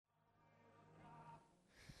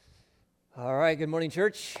All right, good morning,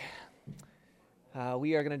 church.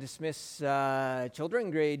 We are going to dismiss children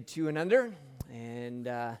grade 2 and under, and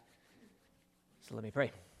so let me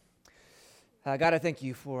pray. God, I thank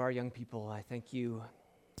you for our young people. I thank you,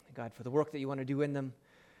 God, for the work that you want to do in them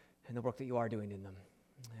and the work that you are doing in them.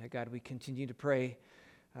 God, we continue to pray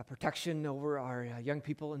protection over our young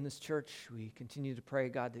people in this church. We continue to pray,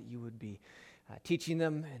 God, that you would be teaching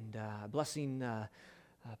them and blessing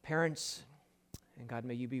parents. And God,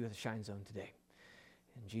 may you be with the Shine Zone today.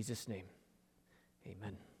 In Jesus' name,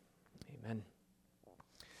 amen. Amen.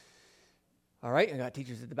 All right, I got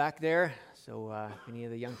teachers at the back there. So if any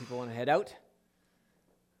of the young people want to head out?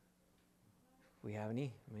 If we have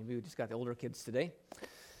any. Maybe we just got the older kids today.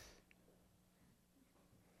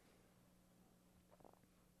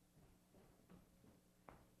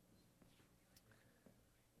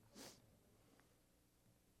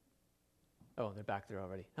 Oh, they're back there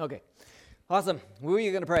already. Okay. Awesome. We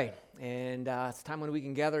are going to pray, and it's a time when we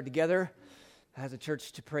can gather together as a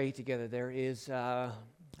church to pray together. There is a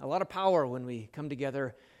lot of power when we come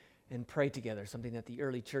together and pray together. Something that the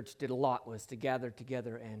early church did a lot was to gather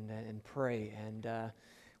together and pray. And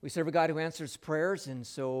we serve a God who answers prayers, and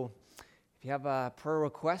so if you have prayer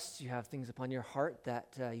requests, you have things upon your heart that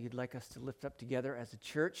you'd like us to lift up together as a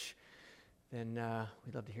church, then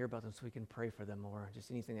we'd love to hear about them so we can pray for them, or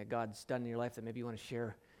just anything that God's done in your life that maybe you want to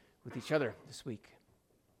share with each other this week.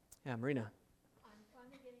 Yeah, Marina. I'm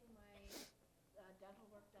finally getting my dental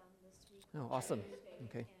work done this week. Oh, awesome. Tuesday,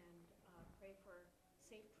 Okay. And pray for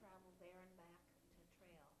safe travel there and back to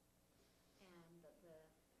trail, and that it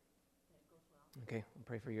goes well. Okay, we'll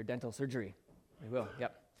pray for your dental surgery. We will,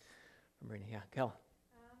 yep. From Marina, yeah. Kel.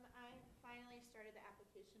 I finally started the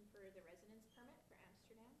application for the residence permit for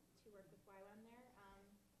Amsterdam to work with YWAM there.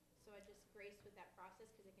 So I just graced with that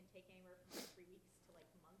process because it can take anywhere from like 3 weeks to like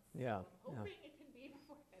months. Yeah. So I'm hoping it can be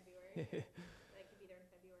before February. That I could be there in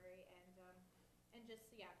February, and just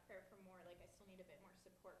prayer for more. Like I still need a bit more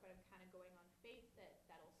support, but I'm kind of going on faith that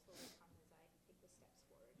that'll slowly come as I take the steps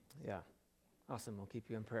forward. Yeah. Awesome. We'll keep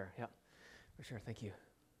you in prayer. Yeah, for sure. Thank you.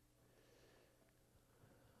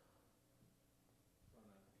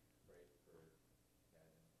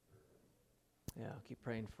 Yeah, I'll keep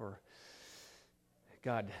praying for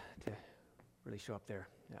God to really show up there.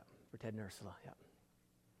 Yeah, for Ted and Ursula. Yeah.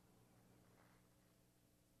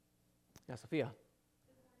 Yeah, Sophia.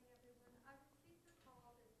 Good morning, everyone. I received a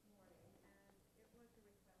call this morning, and it was a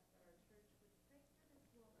request that our church would pray for this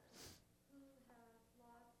woman who has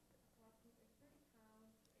lost approximately 30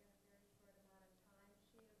 pounds in a very short amount of time.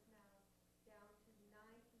 She is now down to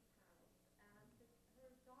 90 pounds, and her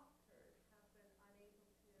doctors have been unable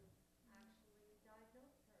to actually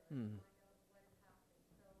diagnose her and find out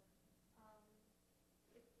what is happening.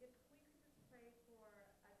 So if we could just pray for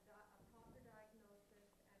a proper diagnosis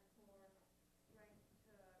and for strength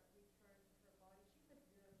to return to her body. She's a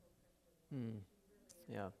beautiful Christian woman. She really is.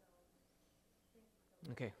 Yeah. So, thank you so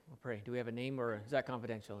much. Okay, we'll pray. Do we have a name, or is that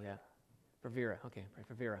confidential? Yeah. For Vera. Okay, pray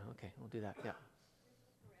for Vera. Okay, we'll do that. Yeah.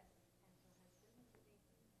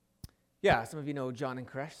 Yeah, some of you know John and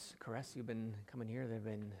Caress. You've been coming here. They've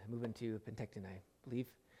been moving to Penticton, I believe.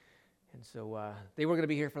 And so they were going to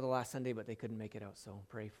be here for the last Sunday, but they couldn't make it out. So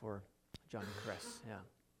pray for John and Caress. Yeah.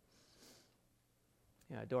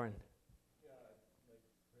 Yeah, Doran. Yeah, I'd like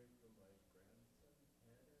to pray for my grandson,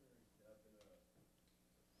 Tanner. He's having a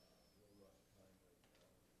real rough time right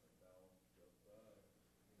now. A balance of, his world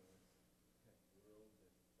and friends and school and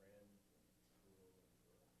family.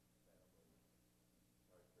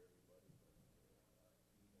 Hard for everybody, but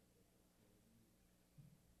Dean, I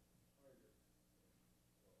think it's maybe harder.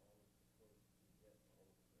 And so all the support we can get, all the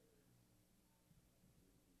prayers would be much.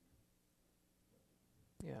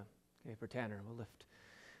 Yeah. Okay, for Tanner. We'll lift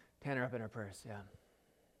Tanner up in our prayers. Yeah.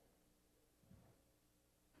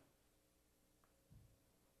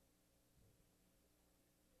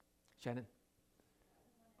 Shannon.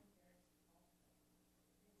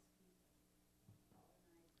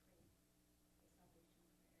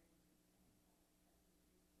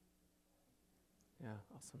 Yeah,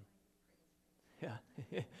 awesome. Yeah.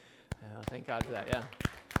 Yeah, thank God for that. Yeah.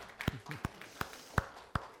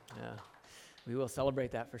 Yeah. We will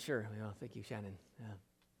celebrate that for sure. We will. Thank you, Shannon. Yeah.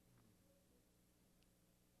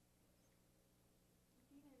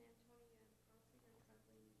 Dean and Antonia Crossley are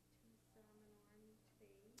traveling to San Menorcan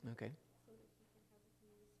today Okay. so that he can have his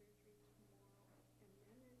knee surgery tomorrow, and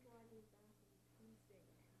then they're driving back on Tuesday,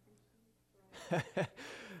 and he's driving.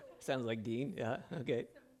 Sounds like Dean. Yeah. Okay.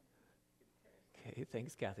 Okay.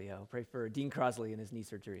 Thanks, Kathy. I'll pray for Dean Crosley and his knee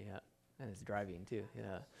surgery. Yeah. And his driving too.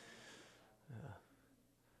 Yeah.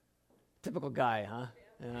 Typical guy, huh?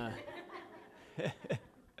 Yeah.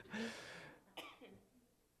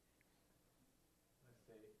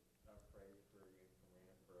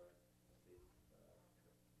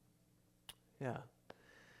 Yeah.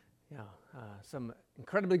 Yeah. Some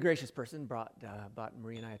incredibly gracious person bought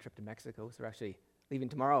Marie and I a trip to Mexico, so we're actually leaving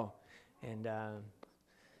tomorrow. And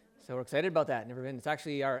so we're excited about that. Never been. It's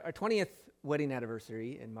actually our 20th wedding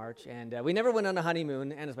anniversary in March, and we never went on a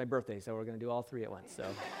honeymoon, and it's my birthday, so we're going to do all three at once. So,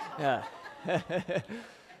 yeah.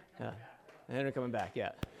 Yeah. And then we're coming back,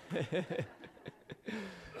 yeah.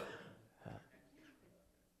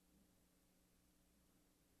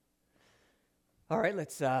 All right,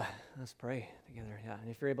 let's pray together. Yeah,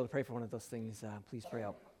 and if you're able to pray for one of those things, please pray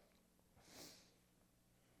out.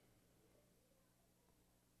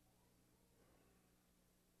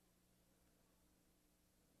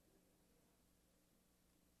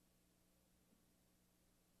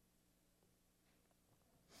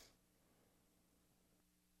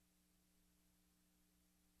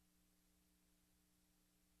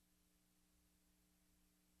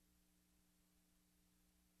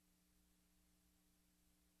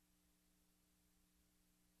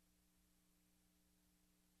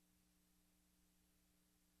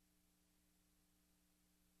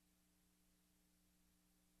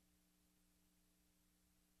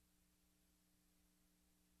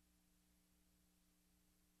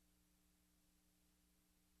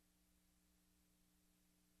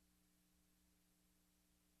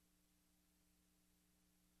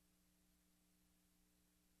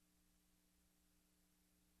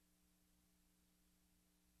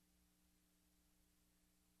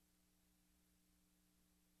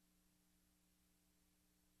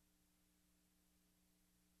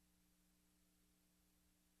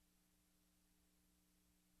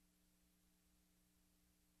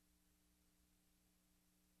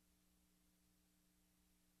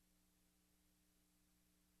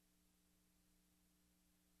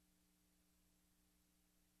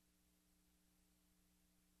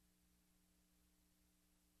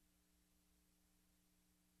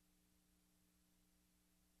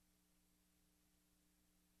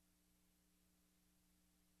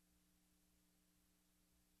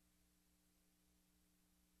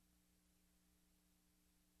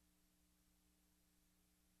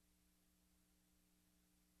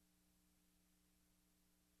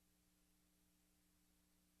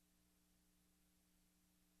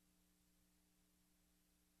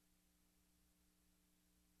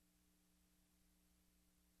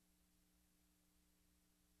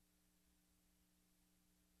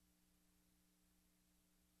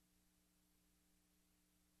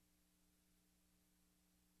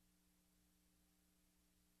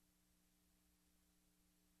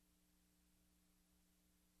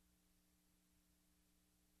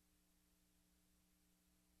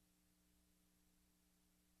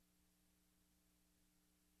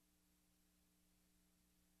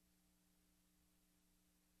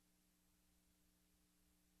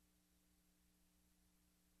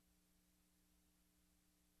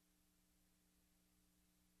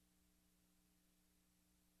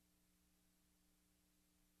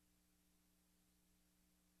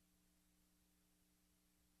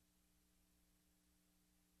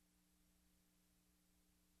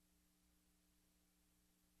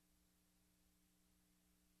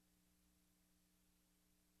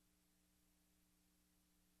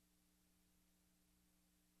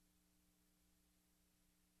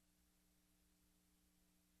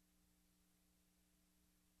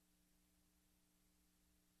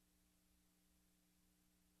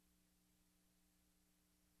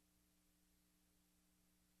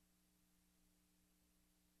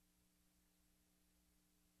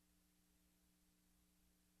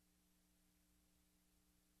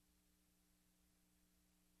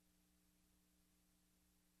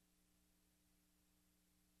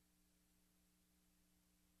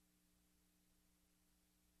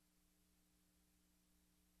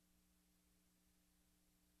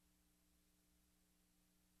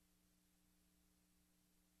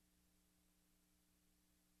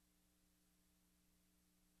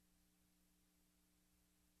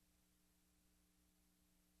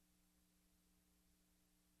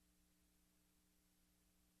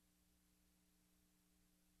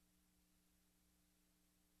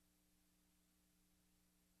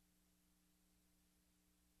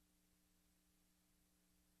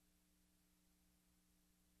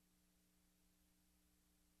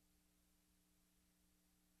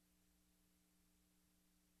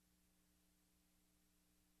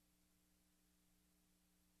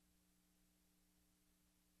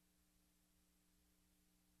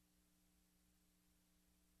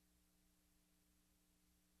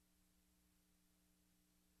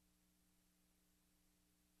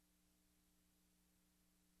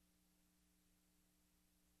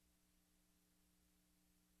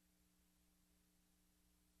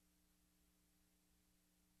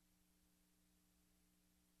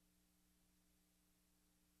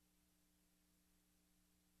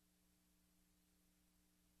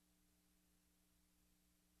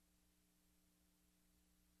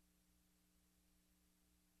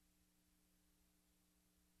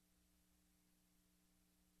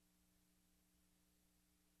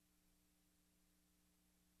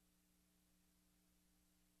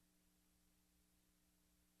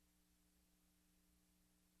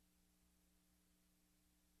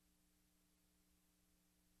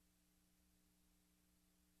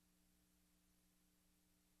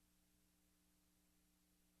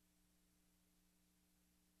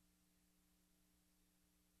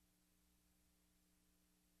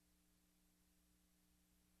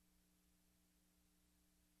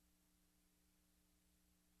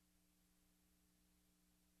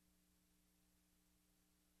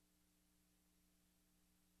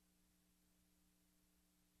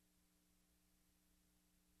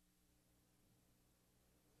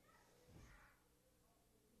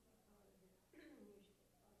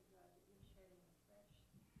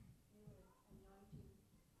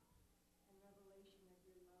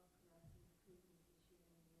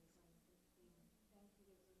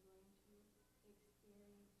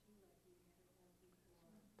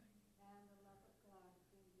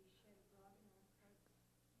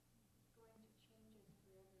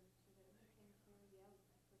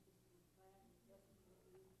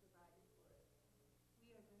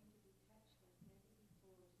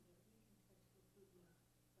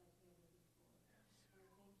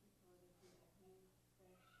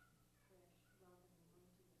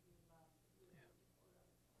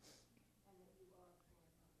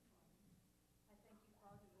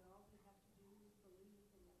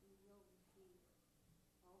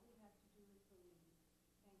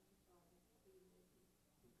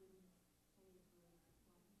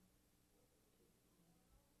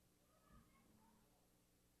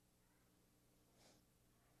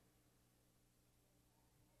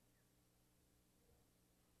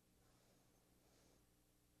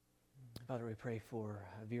 Father, we pray for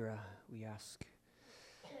Vera. We ask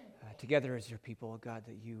together as your people, God,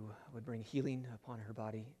 that you would bring healing upon her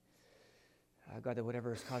body. God, that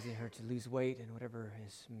whatever is causing her to lose weight and whatever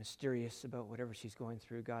is mysterious about whatever she's going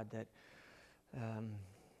through, God, that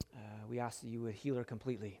we ask that you would heal her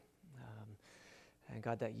completely. And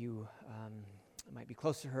God, that you might be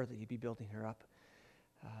close to her, that you'd be building her up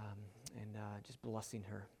and just blessing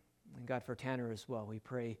her. And God, for Tanner as well, we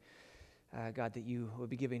pray, God, that you would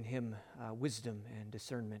be giving him wisdom and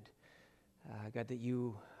discernment. God, that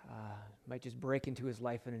you might just break into his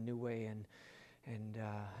life in a new way and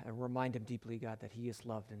remind him deeply, God, that he is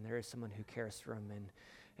loved and there is someone who cares for him.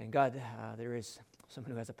 And God, there is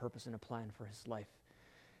someone who has a purpose and a plan for his life.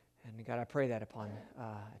 And God, I pray that upon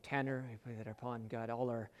Tanner. I pray that upon, God, all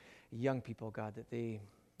our young people, God, that they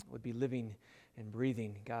would be living and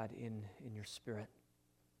breathing, God, in your spirit.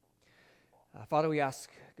 Father, we ask,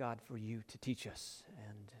 God, for you to teach us.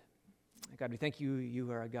 And God, we thank you.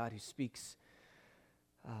 You are a God who speaks.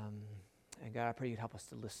 And God, I pray you'd help us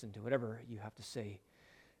to listen to whatever you have to say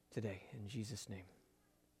today. In Jesus' name,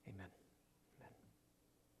 amen.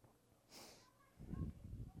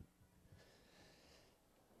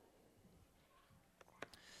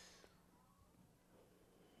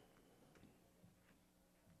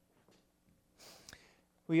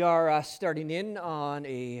 We are starting in on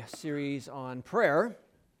a series on prayer.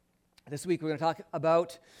 This week we're going to talk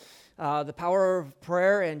about the power of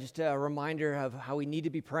prayer and just a reminder of how we need to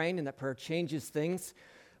be praying and that prayer changes things.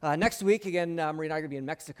 Next week, again, Marie and I are going to be in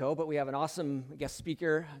Mexico, but we have an awesome guest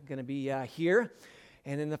speaker going to be here.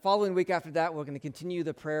 And then the following week after that, we're going to continue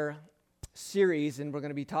the prayer series, and we're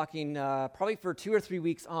going to be talking probably for 2 or 3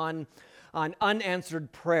 weeks on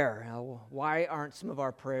unanswered prayer. Why aren't some of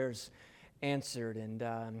our prayers answered? And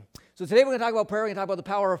so today we're going to talk about prayer. We're going to talk about the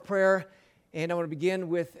power of prayer. And I want to begin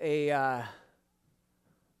with a,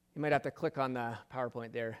 you might have to click on the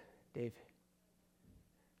PowerPoint there, Dave.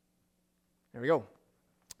 There we go.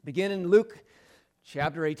 Begin in Luke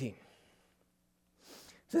chapter 18. It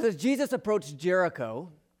says, as Jesus approached Jericho,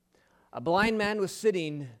 a blind man was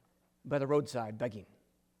sitting by the roadside begging.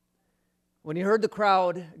 When he heard the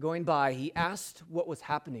crowd going by, he asked what was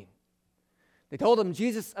happening. They told him,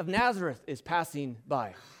 Jesus of Nazareth is passing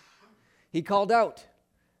by. He called out,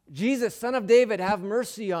 Jesus, Son of David, have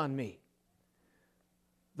mercy on me.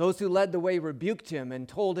 Those who led the way rebuked him and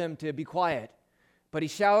told him to be quiet, but he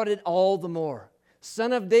shouted all the more,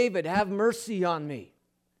 Son of David, have mercy on me.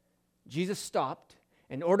 Jesus stopped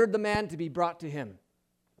and ordered the man to be brought to him.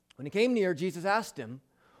 When he came near, Jesus asked him,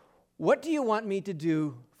 what do you want me to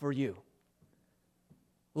do for you?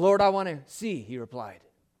 Lord, I want to see, he replied.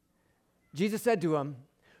 Jesus said to him,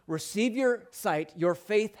 receive your sight, your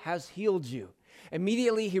faith has healed you.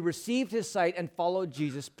 Immediately he received his sight and followed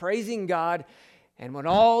Jesus, praising God. And when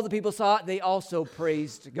all the people saw it, they also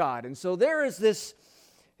praised God. And so there is this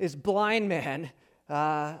blind man.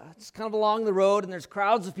 It's kind of along the road, and there's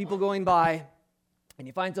crowds of people going by. And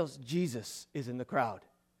he finds out Jesus is in the crowd.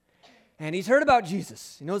 And he's heard about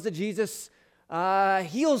Jesus. He knows that Jesus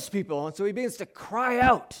heals people. And so he begins to cry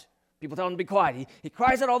out. People tell him to be quiet. He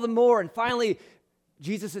cries out all the more, and finally,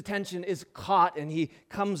 Jesus' attention is caught, and he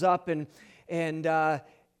comes up, and the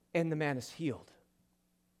man is healed.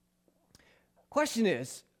 Question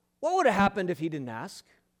is, what would have happened if he didn't ask?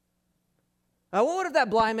 What would if that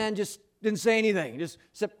blind man just didn't say anything, just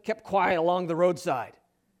kept quiet along the roadside?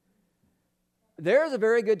 There's a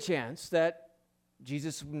very good chance that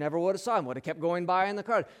Jesus never would have saw him, would have kept going by in the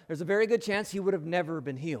crowd. There's a very good chance he would have never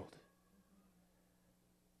been healed.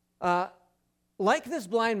 Like this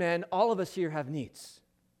blind man, all of us here have needs.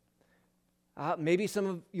 Maybe some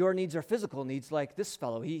of your needs are physical needs, like this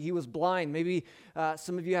fellow. He was blind. Maybe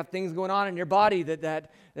some of you have things going on in your body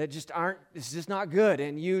that just aren't, it's just not good,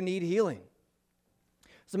 and you need healing.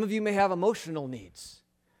 Some of you may have emotional needs,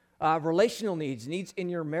 relational needs in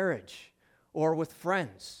your marriage or with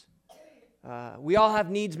friends. We all have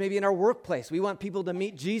needs maybe in our workplace. We want people to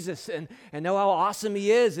meet Jesus and know how awesome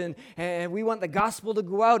he is, and we want the gospel to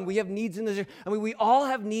go out, and we have needs in this. I mean, we all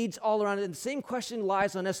have needs all around it, and the same question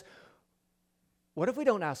lies on us. What if we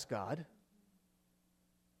don't ask God?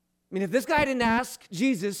 I mean, if this guy didn't ask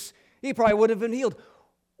Jesus, he probably wouldn't have been healed.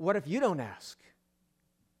 What if you don't ask?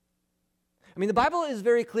 I mean, the Bible is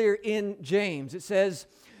very clear in James. It says,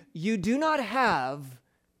 you do not have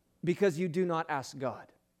because you do not ask God.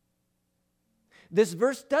 This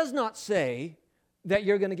verse does not say that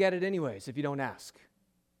you're going to get it anyways if you don't ask.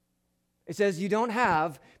 It says you don't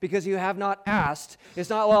have because you have not asked. It's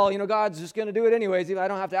not, well, God's just going to do it anyways. I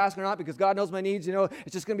don't have to ask or not because God knows my needs.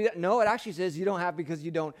 It's just going to be that. No, it actually says you don't have because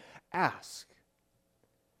you don't ask.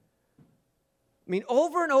 I mean,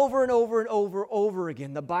 over and over and over and over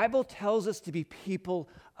again, the Bible tells us to be people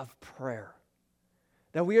of prayer.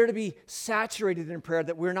 That we are to be saturated in prayer,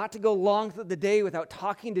 that we're not to go long through the day without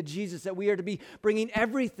talking to Jesus, that we are to be bringing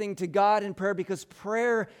everything to God in prayer because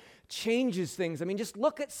prayer changes things. I mean, just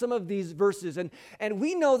look at some of these verses. And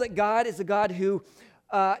we know that God is a God who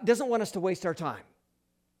doesn't want us to waste our time.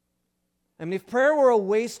 I mean, if prayer were a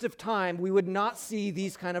waste of time, we would not see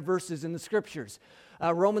these kind of verses in the Scriptures.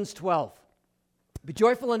 Romans 12. Be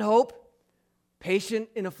joyful in hope, patient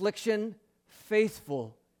in affliction,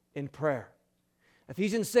 faithful in prayer.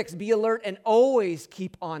 Ephesians 6, be alert and always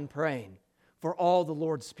keep on praying for all the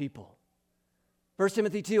Lord's people. 1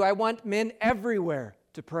 Timothy 2, I want men everywhere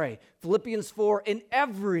to pray. Philippians 4, in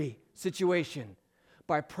every situation,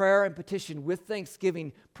 by prayer and petition with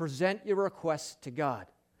thanksgiving, present your requests to God.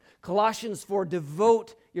 Colossians 4,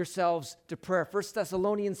 devote yourselves to prayer. 1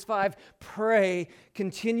 Thessalonians 5, pray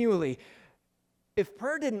continually. If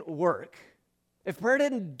prayer didn't work, if prayer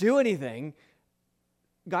didn't do anything,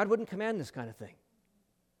 God wouldn't command this kind of thing.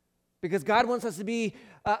 Because God wants us to be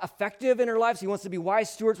effective in our lives. He wants to be wise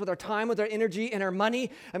stewards with our time, with our energy, and our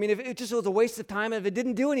money. I mean, if it just was a waste of time, if it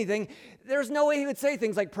didn't do anything, there's no way he would say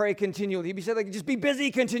things like pray continually. He'd be saying, like, just be busy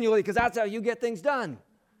continually, because that's how you get things done.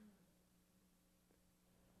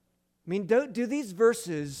 I mean, do these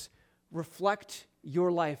verses reflect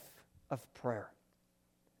your life of prayer?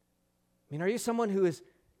 I mean, are you someone who is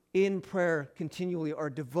in prayer continually or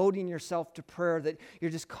devoting yourself to prayer, that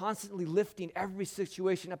you're just constantly lifting every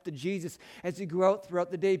situation up to Jesus as you go out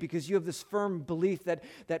throughout the day because you have this firm belief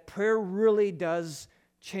that prayer really does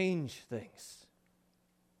change things?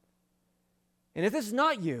 And if this is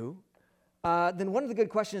not you, then one of the good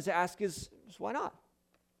questions to ask is why not?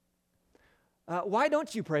 Why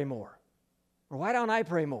don't you pray more? Or why don't I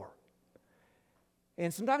pray more?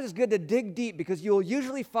 And sometimes it's good to dig deep because you'll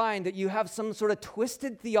usually find that you have some sort of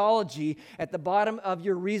twisted theology at the bottom of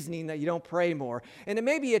your reasoning that you don't pray more. And it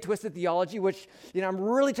may be a twisted theology, which, I'm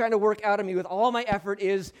really trying to work out of me with all my effort,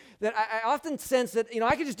 is that I often sense that,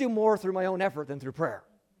 I could just do more through my own effort than through prayer.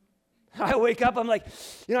 I wake up, I'm like,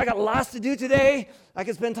 I got lots to do today. I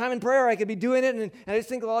could spend time in prayer. I could be doing it. And I just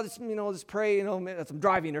think, I'll just pray, as I'm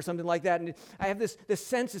driving or something like that. And I have this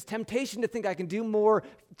sense, this temptation to think I can do more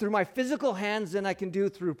through my physical hands than I can do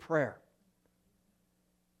through prayer.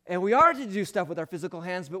 And we are to do stuff with our physical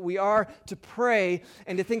hands, but we are to pray.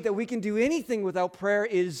 And to think that we can do anything without prayer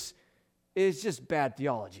is just bad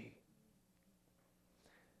theology.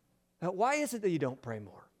 Now, why is it that you don't pray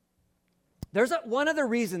more? There's one other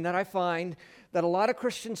reason that I find that a lot of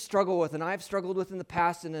Christians struggle with, and I've struggled with in the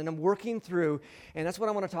past, and I'm working through, and that's what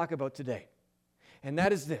I want to talk about today. And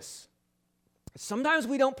that is this. Sometimes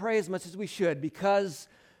we don't pray as much as we should because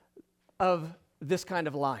of this kind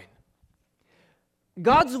of line.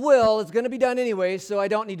 God's will is going to be done anyway, so I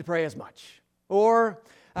don't need to pray as much. Or,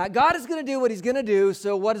 God is going to do what he's going to do,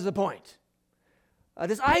 so what is the point?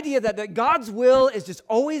 This idea that God's will is just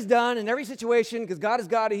always done in every situation because God is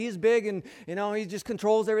God, he's big, and he just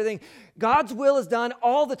controls everything. God's will is done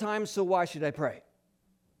all the time, so why should I pray?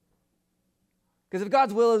 Because if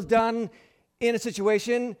God's will is done in a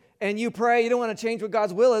situation and you pray, you don't want to change what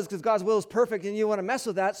God's will is because God's will is perfect and you want to mess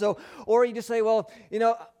with that. Or you just say, well,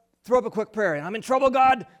 throw up a quick prayer. And I'm in trouble,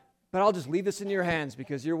 God, but I'll just leave this in your hands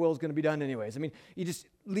because your will is going to be done anyways. I mean, you just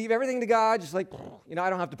leave everything to God, just like, I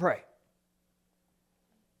don't have to pray.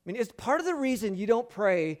 I mean, it's part of the reason you don't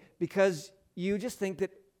pray because you just think that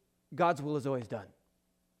God's will is always done.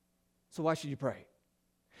 So why should you pray?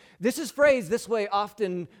 This is phrased this way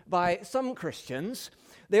often by some Christians.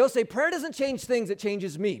 They will say, prayer doesn't change things, it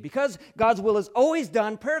changes me. Because God's will is always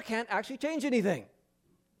done, prayer can't actually change anything.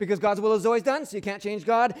 Because God's will is always done, so you can't change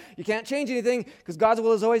God. You can't change anything because God's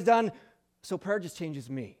will is always done, so prayer just changes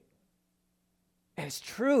me. And it's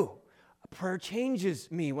true. Prayer changes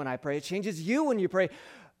me when I pray. It changes you when you pray.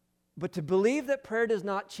 But to believe that prayer does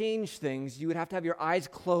not change things, you would have to have your eyes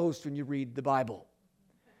closed when you read the Bible.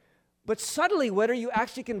 But subtly, whether you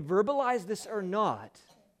actually can verbalize this or not,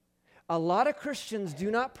 a lot of Christians do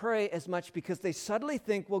not pray as much because they subtly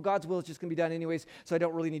think, well, God's will is just going to be done anyways, so I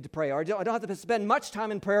don't really need to pray. Or I don't have to spend much time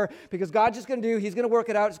in prayer because God's just going to do, he's going to work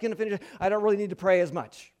it out, he's going to finish it. I don't really need to pray as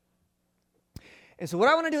much. And so what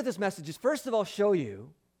I want to do with this message is first of all show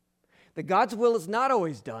you that God's will is not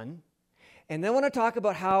always done. And then I want to talk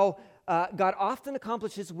about how God often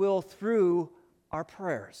accomplishes his will through our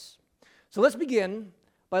prayers. So let's begin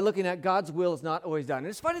by looking at God's will is not always done. And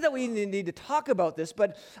it's funny that we need to talk about this,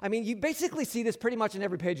 but I mean, you basically see this pretty much in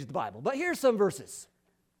every page of the Bible. But here's some verses.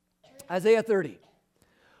 Isaiah 30.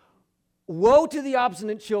 Woe to the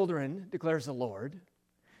obstinate children, declares the Lord,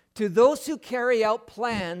 to those who carry out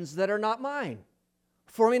plans that are not mine.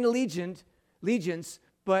 forming allegiance,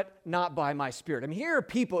 but not by my Spirit. I mean, here are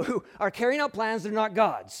people who are carrying out plans that are not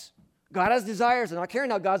God's. God has desires, they're not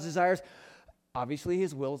carrying out God's desires. Obviously,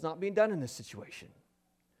 his will is not being done in this situation.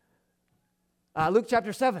 Luke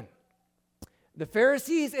chapter 7. The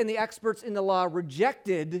Pharisees and the experts in the law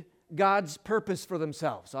rejected God's purpose for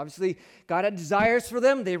themselves. Obviously, God had desires for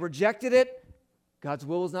them. They rejected it. God's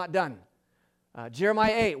will was not done.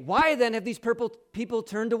 Jeremiah 8. Why then have these people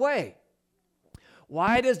turned away?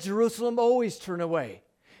 Why does Jerusalem always turn away?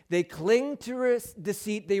 They cling to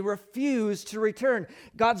deceit. They refuse to return.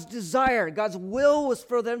 God's desire, God's will was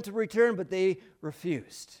for them to return, but they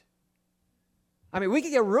refused. I mean, we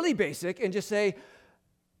could get really basic and just say,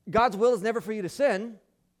 God's will is never for you to sin.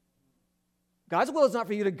 God's will is not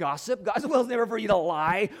for you to gossip. God's will is never for you to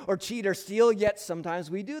lie or cheat or steal, yet sometimes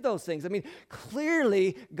we do those things. I mean,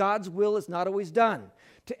 clearly, God's will is not always done.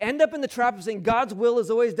 To end up in the trap of saying God's will is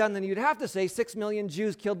always done, then you'd have to say 6 million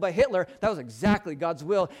Jews killed by Hitler. That was exactly God's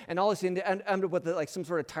will, and all of a sudden to end up with like some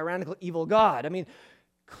sort of tyrannical evil God. I mean,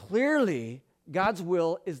 clearly, God's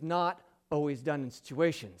will is not always done in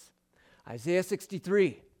situations. Isaiah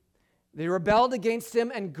 63, they rebelled against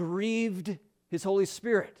him and grieved his Holy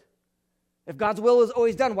Spirit. If God's will is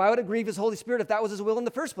always done, why would it grieve his Holy Spirit if that was his will in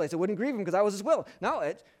the first place? It wouldn't grieve him because that was his will. No,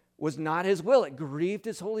 it was not his will. It grieved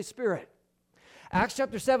his Holy Spirit. Acts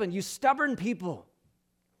chapter 7, you stubborn people,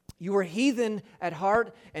 you are heathen at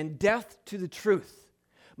heart and deaf to the truth.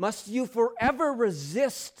 Must you forever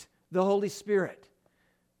resist the Holy Spirit?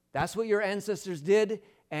 That's what your ancestors did,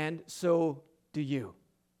 and so do you.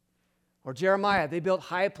 Or Jeremiah, they built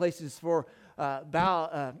high places for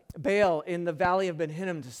Baal in the valley of Ben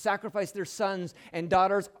Hinnom to sacrifice their sons and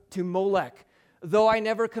daughters to Molech, though I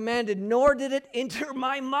never commanded, nor did it enter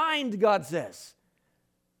my mind, God says,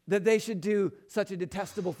 that they should do such a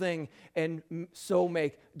detestable thing and so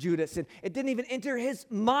make Judah sin. It didn't even enter his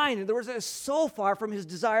mind. In other words, it was so far from his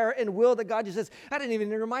desire and will that God just says, that didn't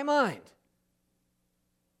even enter my mind.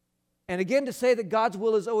 And again, to say that God's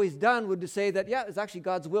will is always done would to say that, yeah, it's actually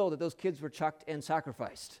God's will that those kids were chucked and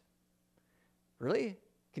sacrificed. Really?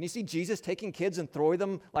 Can you see Jesus taking kids and throwing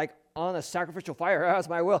them like on a sacrificial fire? That's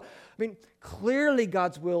my will. I mean, clearly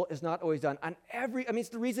God's will is not always done. It's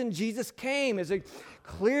the reason Jesus came, is that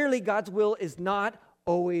clearly God's will is not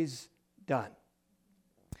always done.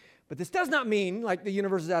 But this does not mean like the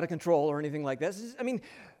universe is out of control or anything like this.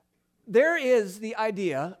 There is the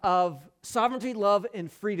idea of sovereignty, love,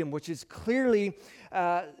 and freedom, which is clearly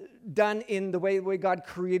done in the way God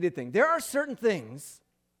created things. There are certain things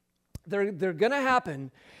they're going to happen,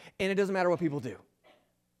 and it doesn't matter what people do.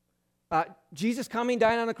 Jesus coming,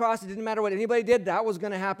 dying on the cross, it didn't matter what anybody did, that was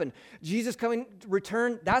going to happen. Jesus coming,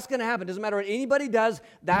 return, that's going to happen. It doesn't matter what anybody does,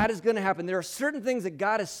 that is going to happen. There are certain things that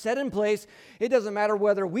God has set in place. It doesn't matter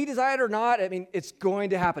whether we desire it or not. It's going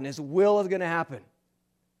to happen. His will is going to happen.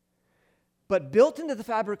 But built into the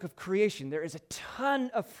fabric of creation, there is a ton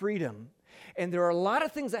of freedom. And there are a lot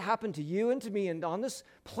of things that happen to you and to me and on this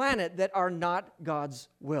planet that are not God's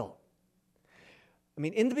will.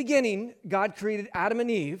 In the beginning, God created Adam and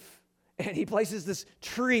Eve, and he places this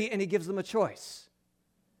tree and he gives them a choice.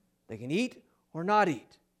 They can eat or not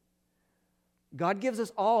eat. God gives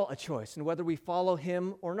us all a choice in whether we follow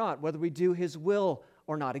him or not, whether we do his will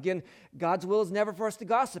or not. Again, God's will is never for us to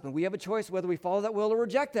gossip, and we have a choice whether we follow that will or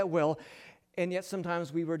reject that will, and yet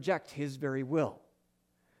sometimes we reject his very will.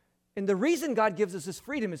 And the reason God gives us this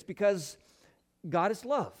freedom is because God is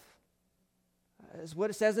love. That's what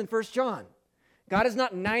it says in 1 John. God is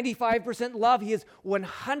not 95% love. He is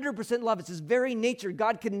 100% love. It's his very nature.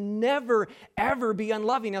 God can never, ever be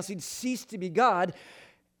unloving, else he'd cease to be God.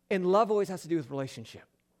 And love always has to do with relationship.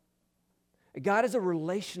 God is a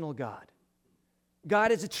relational God.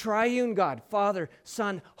 God is a triune God, Father,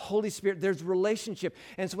 Son, Holy Spirit. There's relationship.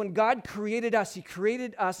 And so when God created us, he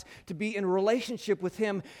created us to be in relationship with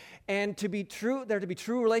him. And to be true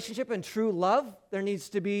relationship and true love, there needs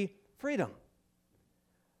to be freedom.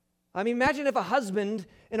 Imagine if a husband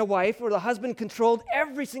and a wife, or the husband controlled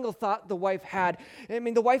every single thought the wife had.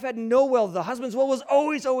 The wife had no will. The husband's will was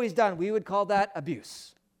always, always done. We would call that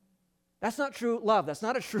abuse. That's not true love. That's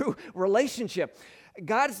not a true relationship.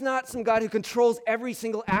 God is not some God who controls every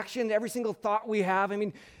single action, every single thought we have.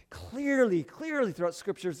 Clearly throughout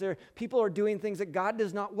scriptures, people are doing things that God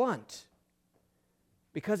does not want.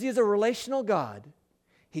 Because he is a relational God,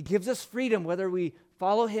 he gives us freedom whether we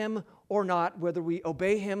follow him or not, whether we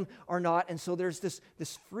obey him or not. And so there's this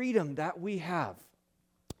freedom that we have.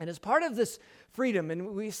 And as part of this freedom,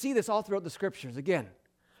 and we see this all throughout the scriptures, again,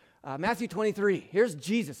 Matthew 23, here's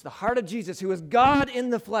Jesus, the heart of Jesus, who is God in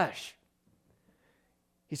the flesh.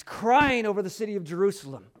 He's crying over the city of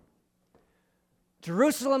Jerusalem.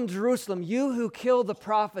 Jerusalem, Jerusalem, you who kill the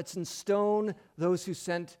prophets and stone those who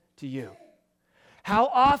sent to you. How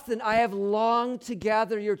often I have longed to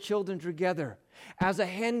gather your children together as a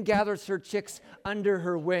hen gathers her chicks under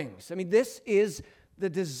her wings. I mean, this is the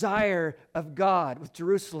desire of God with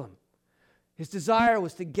Jerusalem. His desire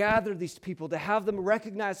was to gather these people, to have them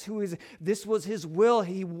recognize who is. This was his will.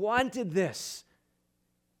 He wanted this.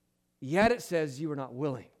 Yet it says you were not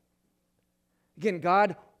willing. Again,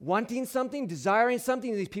 God wanting something, desiring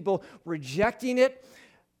something, these people rejecting it.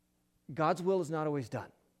 God's will is not always done.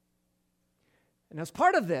 And as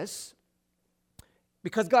part of this,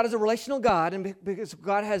 because God is a relational God and because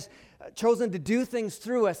God has chosen to do things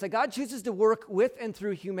through us, that God chooses to work with and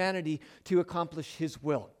through humanity to accomplish his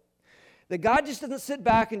will. That God just doesn't sit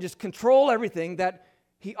back and just control everything, that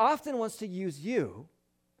he often wants to use you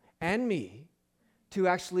and me to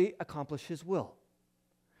actually accomplish his will.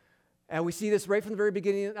 And we see this right from the very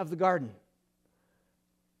beginning of the garden.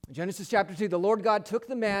 In Genesis chapter 2, the Lord God took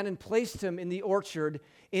the man and placed him in the orchard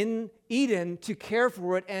in Eden to care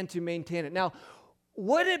for it and to maintain it. Now,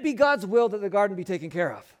 would it be God's will that the garden be taken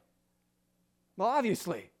care of? Well,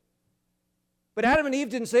 obviously. But Adam and Eve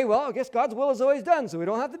didn't say, well, I guess God's will is always done, so we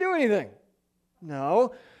don't have to do anything.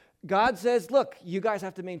 No. God says, look, you guys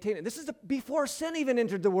have to maintain it. This is before sin even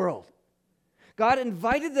entered the world. God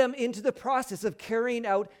invited them into the process of carrying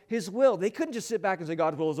out his will. They couldn't just sit back and say,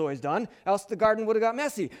 God's will is always done, else the garden would have got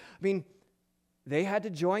messy. I mean, they had to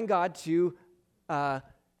join God to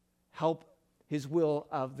help his will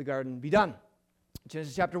of the garden be done.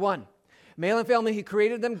 Genesis chapter 1. Male and female, he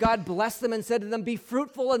created them. God blessed them and said to them, be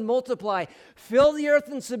fruitful and multiply. Fill the earth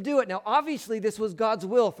and subdue it. Now, obviously, this was God's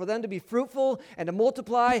will, for them to be fruitful and to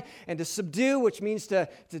multiply and to subdue, which means to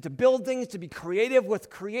build things, to be creative with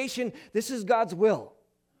creation. This is God's will.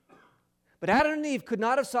 But Adam and Eve could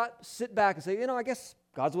not have sit back and say, I guess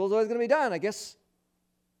God's will is always going to be done. I guess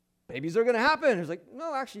babies are going to happen. It's like,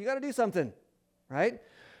 no, actually, you got to do something, right?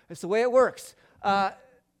 That's the way it works.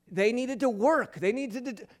 They needed to work. They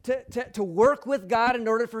needed to work with God in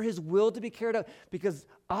order for his will to be carried out, because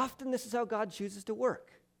often this is how God chooses to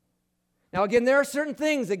work. Now, again, there are certain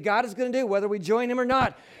things that God is going to do, whether we join him or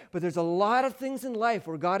not, but there's a lot of things in life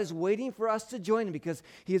where God is waiting for us to join him because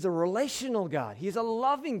he is a relational God. He is a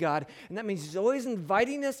loving God, and that means he's always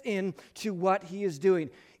inviting us in to what he is doing.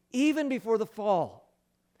 Even before the fall,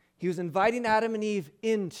 he was inviting Adam and Eve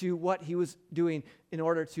into what he was doing in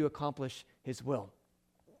order to accomplish his will.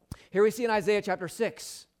 Here we see in Isaiah chapter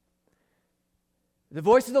 6, the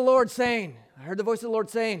voice of the Lord saying, I heard the voice of the Lord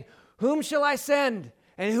saying, whom shall I send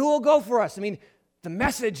and who will go for us? I mean, the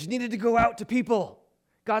message needed to go out to people.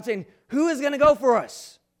 God saying, who is going to go for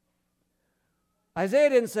us? Isaiah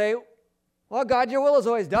didn't say, well, God, your will is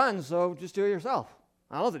always done, so just do it yourself.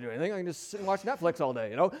 I don't have to do anything. I can just sit and watch Netflix all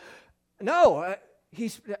day, No,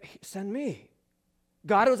 send me.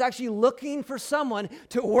 God was actually looking for someone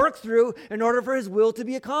to work through in order for his will to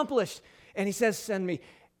be accomplished. And he says, send me.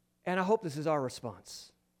 And I hope this is our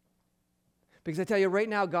response. Because I tell you right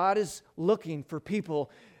now, God is looking for people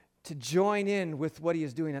to join in with what he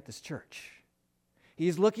is doing at this church. He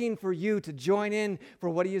is looking for you to join in for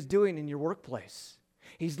what he is doing in your workplace.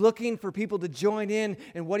 He's looking for people to join in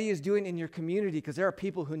what he is doing in your community, because there are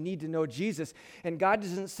people who need to know Jesus. And God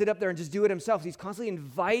doesn't sit up there and just do it himself. He's constantly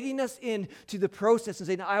inviting us into the process and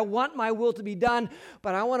saying, I want my will to be done,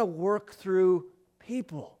 but I want to work through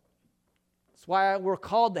people. That's why we're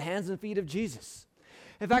called the hands and feet of Jesus.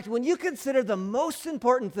 In fact, when you consider the most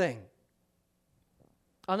important thing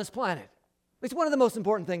on this planet, at least one of the most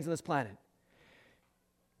important things on this planet,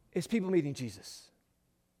 is people meeting Jesus.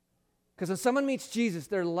 Because when someone meets Jesus,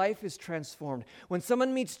 their life is transformed. When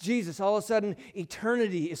someone meets Jesus, all of a sudden,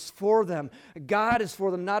 eternity is for them. God is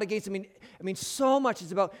for them, not against them. I mean, so much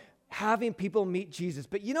is about having people meet Jesus.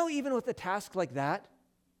 But even with a task like that,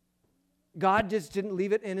 God just didn't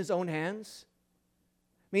leave it in his own hands.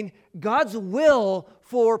 I mean, God's will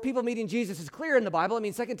for people meeting Jesus is clear in the Bible.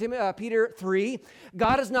 2 Peter 3,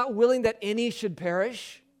 God is not willing that any should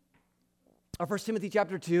perish. Or 1 Timothy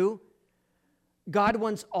chapter 2, God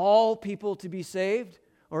wants all people to be saved.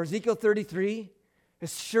 Or Ezekiel 33,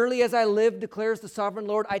 as surely as I live, declares the sovereign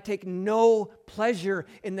Lord, I take no pleasure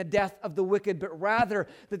in the death of the wicked, but rather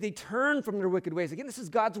that they turn from their wicked ways. Again, this is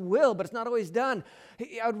God's will, but it's not always done.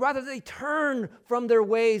 I would rather they turn from their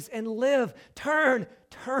ways and live. Turn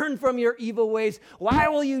from your evil ways. Why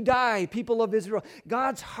will you die, people of Israel?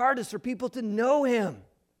 God's heart is for people to know him.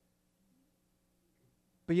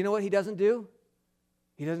 But you know what he doesn't do?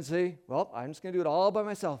 He doesn't say, well, I'm just going to do it all by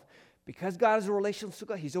myself. Because God is a relational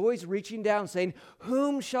God, he's always reaching down saying,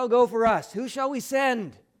 whom shall go for us? Who shall we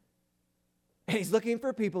send? And he's looking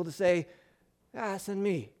for people to say, Send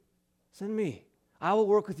me. Send me. I will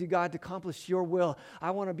work with you, God, to accomplish your will.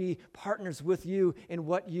 I want to be partners with you in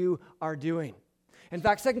what you are doing. In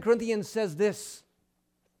fact, 2 Corinthians says this.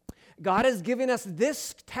 God has given us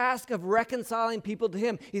this task of reconciling people to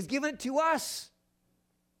him. He's given it to us.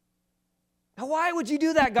 Now, why would you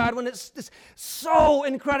do that, God, when it's so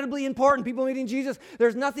incredibly important, people meeting Jesus?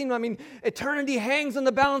 There's nothing, eternity hangs on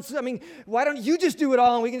the balance. Why don't you just do it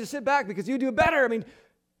all and we can just sit back because you do it better?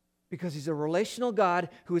 Because he's a relational God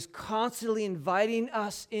who is constantly inviting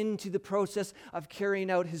us into the process of carrying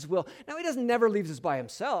out his will. Now, he doesn't never leaves us by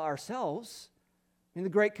ourselves. In the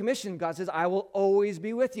Great Commission, God says, I will always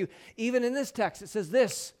be with you. Even in this text, it says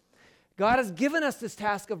this. God has given us this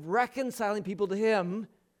task of reconciling people to him.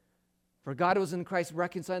 For God was in Christ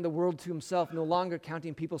reconciling the world to himself, no longer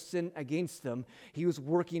counting people's sin against them. He was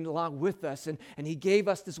working along with us, and he gave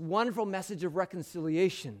us this wonderful message of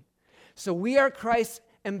reconciliation. So we are Christ's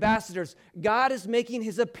ambassadors. God is making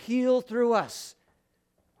his appeal through us.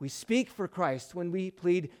 We speak for Christ when we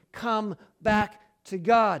plead, come back to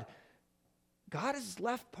God. God has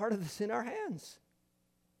left part of this in our hands.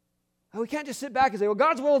 We can't just sit back and say, well,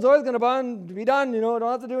 God's will is always going to be done, don't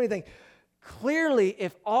have to do anything. Clearly,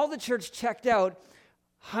 if all the church checked out,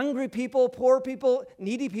 hungry people, poor people,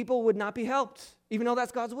 needy people would not be helped, even though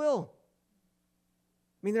that's God's will.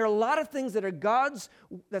 There are a lot of things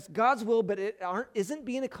that's God's will, but it isn't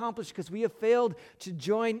being accomplished because we have failed to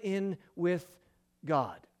join in with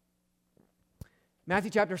God. Matthew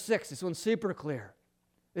chapter 6, this one's super clear.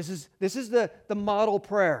 This is the model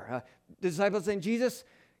prayer. The disciples saying, Jesus,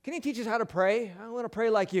 can you teach us how to pray? I want to pray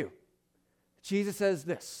like you. Jesus says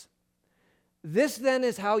this. This then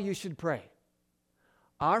is how you should pray.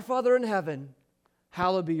 Our Father in heaven,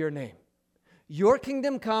 hallowed be your name. Your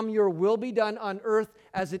kingdom come, your will be done on earth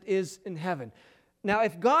as it is in heaven. Now,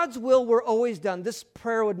 if God's will were always done, this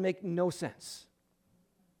prayer would make no sense.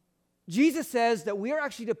 Jesus says that we are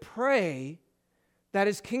actually to pray that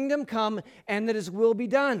his kingdom come and that his will be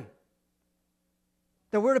done.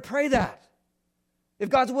 That we're to pray that. If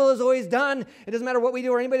God's will is always done, it doesn't matter what we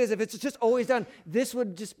do or anybody does, if it's just always done, this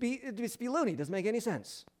would just be loony. It doesn't make any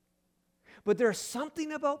sense. But there's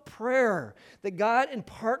something about prayer that God, in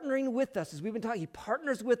partnering with us, as we've been talking, he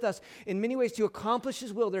partners with us in many ways to accomplish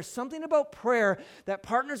his will. There's something about prayer that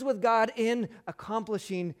partners with God in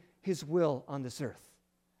accomplishing his will on this earth.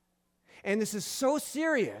 And this is so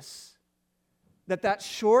serious that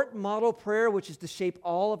short model prayer, which is to shape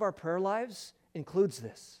all of our prayer lives, includes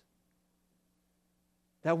this.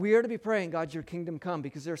 That we are to be praying, God, your kingdom come,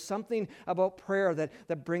 because there's something about prayer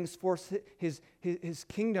that brings forth his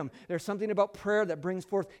kingdom. There's something about prayer that brings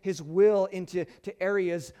forth his will into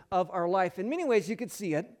areas of our life. In many ways, you could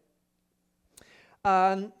see it,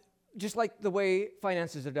 just like the way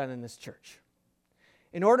finances are done in this church.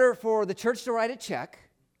 In order for the church to write a check,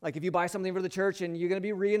 like if you buy something for the church and you're going to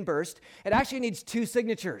be reimbursed, it actually needs 2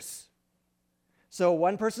 signatures. So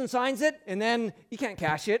one person signs it, and then you can't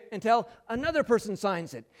cash it until another person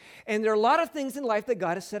signs it. And there are a lot of things in life that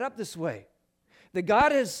God has set up this way. That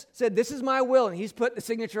God has said, this is my will, and he's put the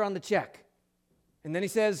signature on the check. And then he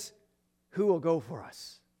says, who will go for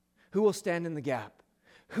us? Who will stand in the gap?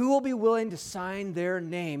 Who will be willing to sign their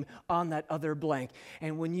name on that other blank?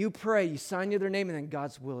 And when you pray, you sign the other name, and then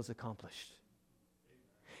God's will is accomplished.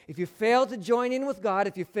 If you fail to join in with God,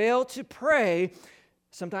 if you fail to pray,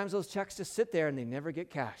 sometimes those checks just sit there and they never get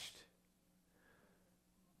cashed.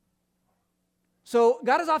 So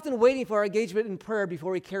God is often waiting for our engagement in prayer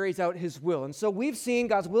before he carries out his will. And so we've seen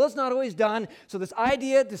God's will is not always done. So this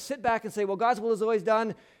idea to sit back and say, well, God's will is always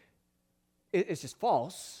done, it's just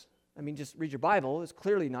false. Just read your Bible. It's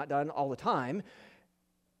clearly not done all the time.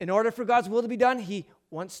 In order for God's will to be done, he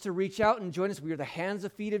wants to reach out and join us. We are the hands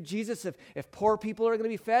and feet of Jesus. If poor people are going to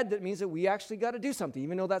be fed, that means that we actually got to do something,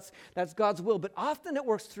 even though that's God's will. But often it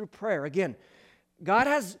works through prayer. Again, God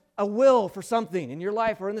has a will for something in your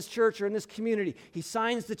life or in this church or in this community. He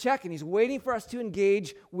signs the check, and he's waiting for us to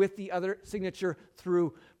engage with the other signature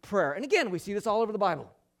through prayer. And again, we see this all over the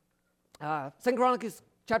Bible. 2 Chronicles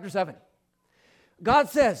chapter 7. God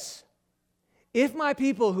says, if my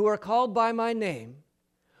people who are called by my name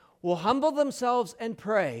will humble themselves and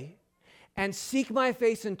pray and seek my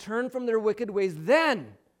face and turn from their wicked ways,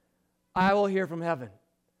 then I will hear from heaven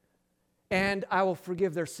and I will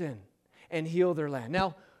forgive their sin and heal their land.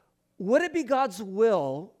 Now, would it be God's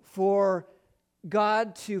will for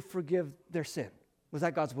God to forgive their sin? Was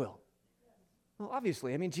that God's will? Well,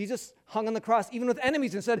 obviously. Jesus hung on the cross even with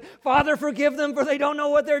enemies and said, Father, forgive them for they don't know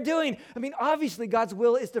what they're doing. Obviously God's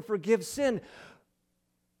will is to forgive sin.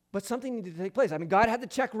 But something needed to take place. God had the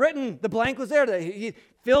check written. The blank was there. He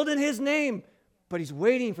filled in his name. But he's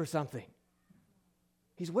waiting for something.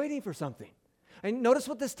 He's waiting for something. And notice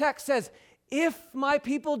what this text says. If my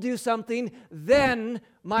people do something, then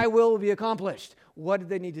my will be accomplished. What did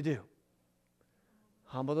they need to do?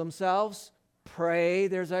 Humble themselves, pray,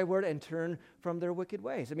 there's thy word, and turn from their wicked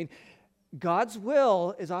ways. I mean, God's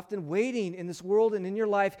will is often waiting in this world and in your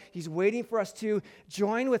life. He's waiting for us to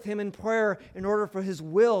join with him in prayer in order for his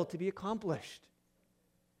will to be accomplished.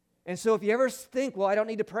 And so if you ever think, well, I don't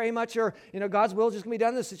need to pray much, or, God's will is just going to be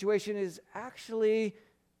done, this situation is actually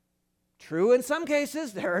true in some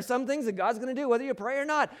cases. There are some things that God's going to do, whether you pray or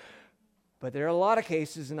not. But there are a lot of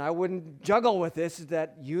cases, and I wouldn't juggle with this,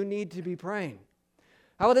 that you need to be praying.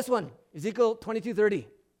 How about this one? Ezekiel 22:30.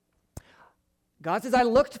 God says, I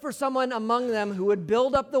looked for someone among them who would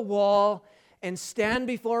build up the wall and stand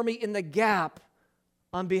before me in the gap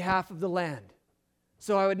on behalf of the land,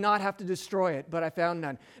 so I would not have to destroy it, but I found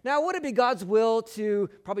none. Now, would it be God's will to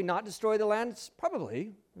probably not destroy the land?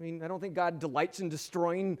 Probably. I mean, I don't think God delights in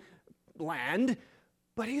destroying land,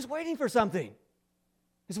 but he's waiting for something.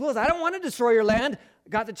 His will is, I don't want to destroy your land.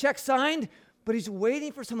 Got the check signed, but he's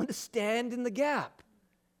waiting for someone to stand in the gap.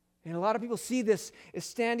 And a lot of people see this as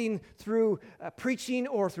standing through preaching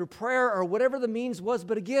or through prayer or whatever the means was.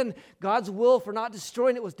 But again, God's will for not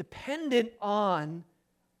destroying it was dependent on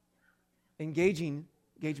engagement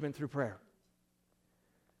through prayer.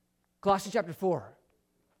 Colossians chapter 4.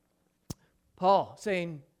 Paul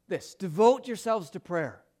saying this, devote yourselves to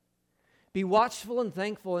prayer. Be watchful and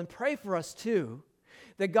thankful, and pray for us too,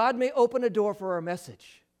 that God may open a door for our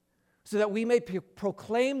message, so that we may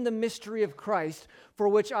proclaim the mystery of Christ, for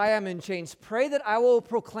which I am in chains. Pray that I will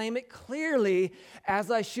proclaim it clearly as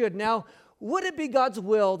I should. Now, would it be God's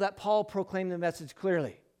will that Paul proclaim the message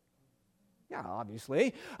clearly? Yeah,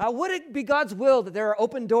 obviously. Would it be God's will that there are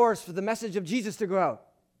open doors for the message of Jesus to go out?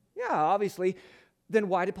 Yeah, obviously. Then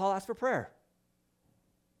why did Paul ask for prayer?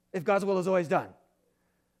 If God's will is always done.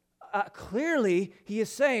 Clearly, he is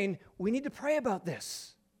saying we need to pray about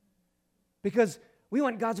this. Because we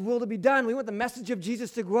want God's will to be done. We want the message of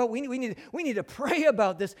Jesus to go out. We need to pray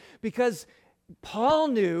about this, because Paul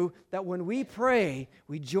knew that when we pray,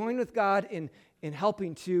 we join with God in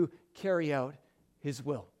helping to carry out his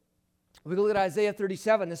will. We look at Isaiah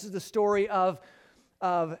 37. This is the story of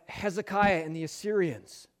Hezekiah and the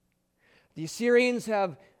Assyrians. The Assyrians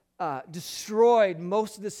have destroyed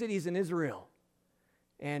most of the cities in Israel,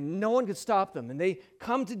 and no one could stop them. And they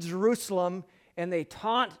come to Jerusalem, and they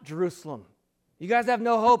taunt Jerusalem. You guys have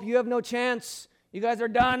no hope. You have no chance. You guys are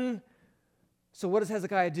done. So what does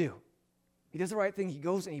Hezekiah do? He does the right thing. He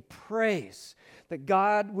goes and he prays that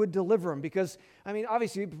God would deliver him, because, I mean,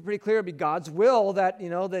 obviously, it's pretty clear it'd be God's will that,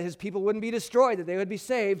 that his people wouldn't be destroyed, that they would be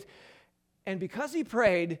saved. And because he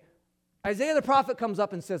prayed, Isaiah the prophet comes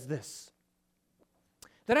up and says this.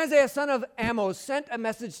 Then Isaiah, son of Amos, sent a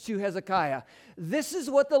message to Hezekiah. This is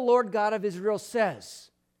what the Lord God of Israel says.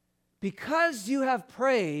 Because you have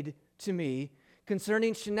prayed to me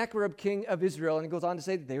concerning Sennacherib, king of Israel, and it goes on to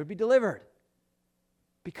say that they would be delivered.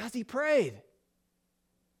 Because he prayed.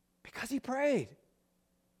 Because he prayed.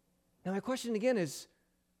 Now my question again is,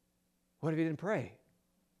 what if you didn't pray?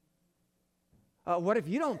 What if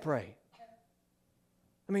you don't pray?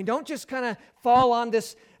 I mean, don't just kind of fall on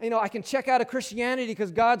this, I can check out of Christianity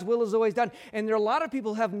because God's will is always done. And there are a lot of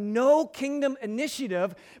people who have no kingdom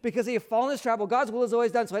initiative because they have fallen in this trap. Well, God's will is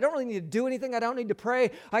always done, so I don't really need to do anything. I don't need to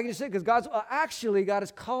pray. I can just say, because God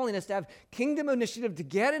is calling us to have kingdom initiative, to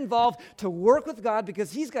get involved, to work with God,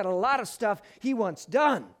 because he's got a lot of stuff he wants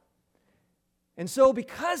done. And so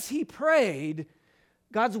because he prayed,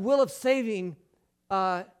 God's will of saving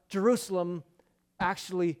Jerusalem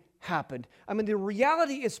actually happened. I mean, the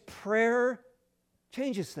reality is prayer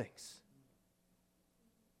changes things.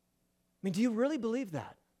 I mean, do you really believe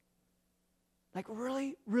that? Like,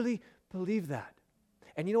 really, really believe that?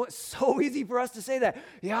 And you know what's so easy for us to say that?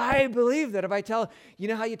 Yeah, I believe that. If I tell, you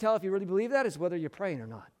know how you tell if you really believe that? Is whether you're praying or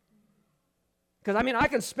not. Because, I mean, I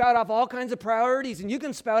can spout off all kinds of priorities, and you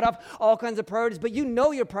can spout off all kinds of priorities, but you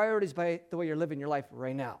know your priorities by the way you're living your life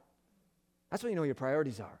right now. That's what you know your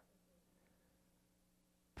priorities are.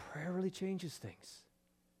 Prayer really changes things.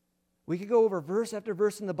 We could go over verse after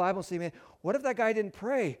verse in the Bible and say, man, what if that guy didn't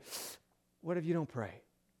pray? What if you don't pray?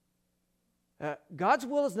 God's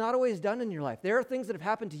will is not always done in your life. There are things that have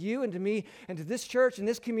happened to you and to me and to this church and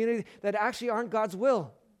this community that actually aren't God's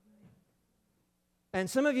will. And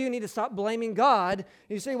some of you need to stop blaming God.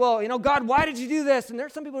 You say, well, God, why did you do this? And there are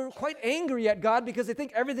some people who are quite angry at God because they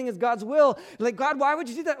think everything is God's will. Like, God, why would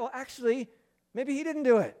you do that? Well, actually, maybe he didn't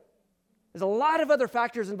do it. There's a lot of other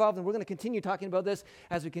factors involved, and we're going to continue talking about this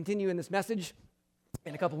as we continue in this message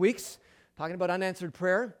in a couple weeks, talking about unanswered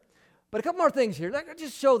prayer. But a couple more things here. That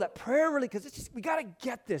just show that prayer really, because we got to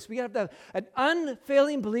get this. We got to have an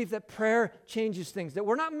unfailing belief that prayer changes things, that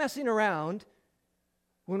we're not messing around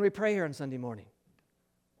when we pray here on Sunday morning.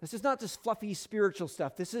 This is not just fluffy spiritual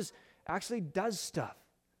stuff. This is actually does stuff.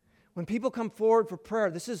 When people come forward for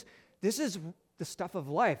prayer, this is the stuff of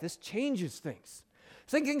life. This changes things.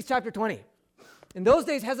 2 Kings chapter 20. In those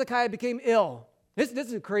days, Hezekiah became ill. This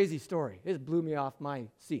is a crazy story. This blew me off my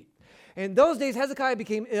seat. In those days, Hezekiah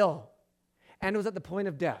became ill and was at the point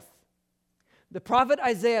of death. The prophet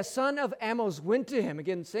Isaiah, son of Amos, went to him.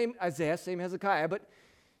 Again, same Isaiah, same Hezekiah, but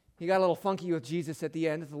he got a little funky with Jesus at the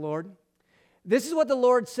end of the Lord. This is what the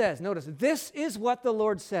Lord says. Notice, this is what the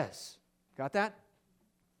Lord says. Got that?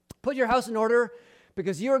 Put your house in order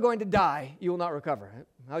because you are going to die. You will not recover.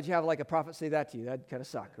 How'd you have like a prophet say that to you? That'd kind of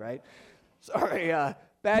suck, right? Sorry,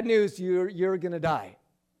 bad news, you're going to die.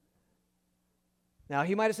 Now,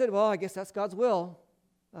 he might have said, well, I guess that's God's will.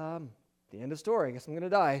 The end of the story. I guess I'm going to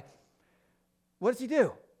die. What does he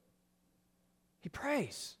do? He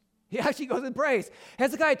prays. He actually goes and prays.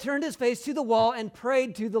 Hezekiah turned his face to the wall and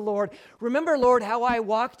prayed to the Lord. Remember, Lord, how I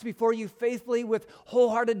walked before you faithfully with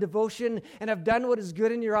wholehearted devotion and have done what is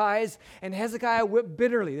good in your eyes. And Hezekiah wept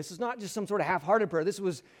bitterly. This is not just some sort of half-hearted prayer. This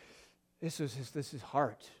is his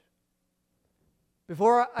heart.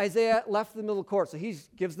 Before Isaiah left the middle court, so he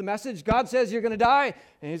gives the message, God says you're going to die,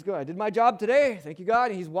 and he's going, I did my job today, thank you,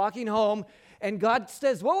 God, and he's walking home, and God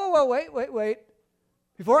says, whoa, wait.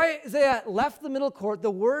 Before Isaiah left the middle court,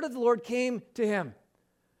 the word of the Lord came to him.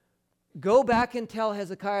 Go back and tell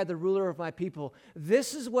Hezekiah, the ruler of my people,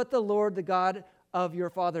 this is what the Lord, the God of your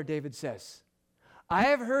father David says. I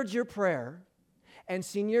have heard your prayer and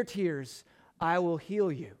seen your tears. I will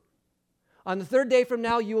heal you. On the third day from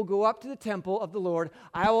now, you will go up to the temple of the Lord.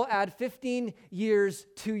 I will add 15 years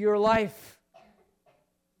to your life.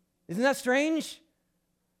 Isn't that strange?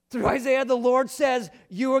 Through Isaiah, the Lord says,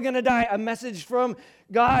 you are going to die. A message from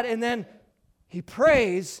God. And then he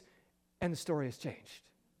prays, and the story has changed.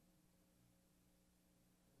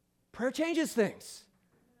 Prayer changes things.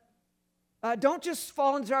 Don't just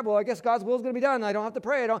fall into trap. Well, I guess God's will is going to be done. I don't have to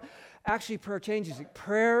pray. Actually, prayer changes it.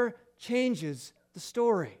 Prayer changes the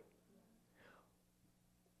story.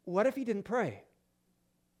 What if he didn't pray?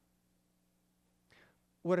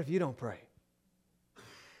 What if you don't pray?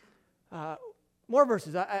 More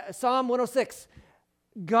verses. Psalm 106.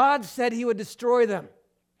 God said he would destroy them.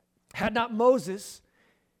 Had not Moses,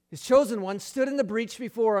 his chosen one, stood in the breach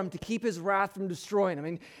before him to keep his wrath from destroying them. I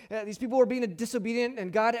mean, these people were being disobedient,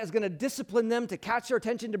 and God is going to discipline them to catch their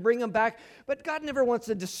attention, to bring them back. But God never wants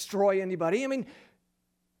to destroy anybody. I mean,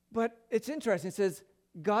 but it's interesting. It says,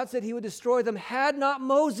 God said he would destroy them had not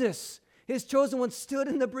Moses, his chosen one, stood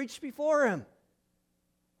in the breach before him.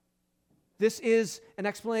 This is an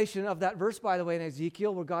explanation of that verse, by the way, in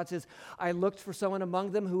Ezekiel, where God says, I looked for someone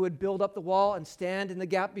among them who would build up the wall and stand in the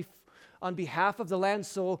gap on behalf of the land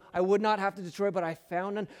so I would not have to destroy, but I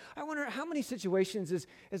found none. I wonder how many situations is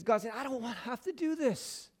God saying, I don't want to have to do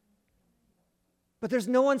this. But there's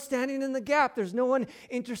no one standing in the gap. There's no one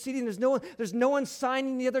interceding. There's no one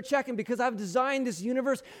signing the other check. And because I've designed this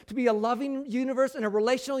universe to be a loving universe and a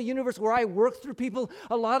relational universe where I work through people,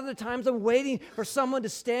 a lot of the times I'm waiting for someone to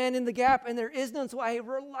stand in the gap, and there is none, so I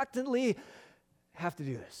reluctantly have to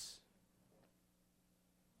do this.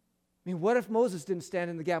 I mean, what if Moses didn't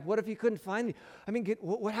stand in the gap? What if he couldn't find me? I mean,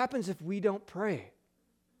 what happens if we don't pray?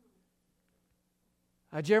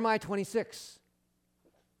 Jeremiah 26.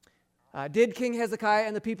 Did King Hezekiah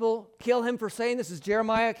and the people kill him for saying this? Is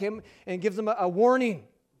Jeremiah came and gives them a warning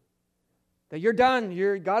that you're done.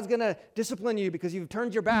 God's going to discipline you because you've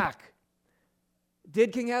turned your back.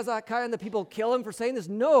 Did King Hezekiah and the people kill him for saying this?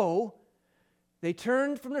 No. They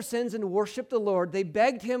turned from their sins and worshiped the Lord. They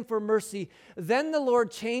begged him for mercy. Then the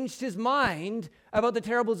Lord changed his mind about the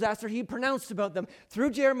terrible disaster he pronounced about them.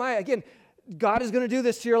 Through Jeremiah, again, God is going to do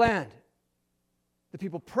this to your land. The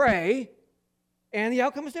people pray, and the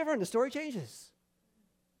outcome is different. The story changes.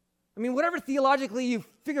 I mean, whatever theologically you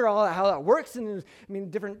figure out how that works, and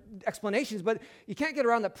different explanations, but you can't get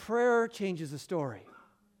around that prayer changes the story.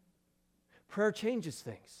 Prayer changes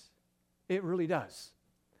things. It really does.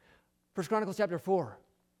 1 Chronicles chapter 4.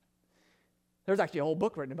 There's actually a whole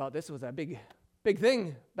book written about this. It was a big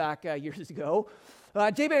thing back years ago.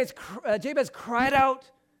 Jabez cried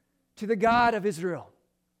out to the God of Israel,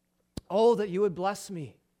 "Oh, that you would bless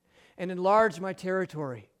me and enlarge my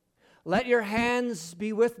territory. Let your hands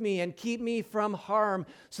be with me and keep me from harm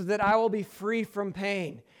so that I will be free from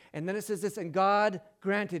pain." And then it says this, and God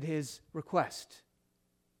granted his request.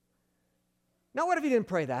 Now, what if he didn't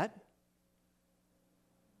pray that?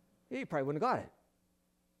 He probably wouldn't have got it.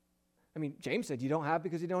 I mean, James said you don't have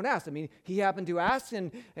because you don't ask. I mean, he happened to ask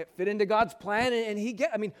and it fit into God's plan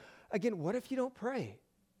and again, what if you don't pray?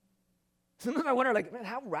 Sometimes I wonder, like, man,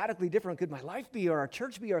 how radically different could my life be or our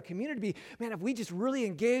church be or our community be? Man, if we just really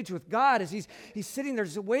engage with God as he's sitting there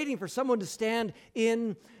just waiting for someone to stand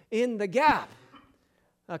in the gap.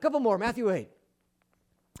 A couple more, Matthew 8.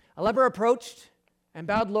 A leper approached and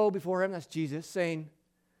bowed low before him, that's Jesus, saying,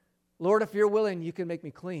 Lord, if you're willing, you can make me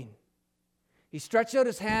clean. He stretched out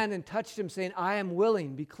his hand and touched him, saying, I am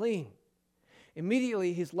willing, be clean.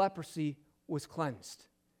 Immediately his leprosy was cleansed.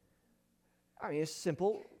 I mean, it's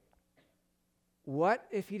simple. What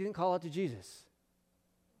if he didn't call out to Jesus?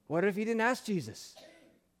 What if he didn't ask Jesus?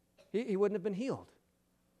 He wouldn't have been healed.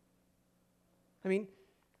 I mean,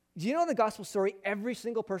 do you know in the gospel story, every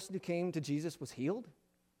single person who came to Jesus was healed?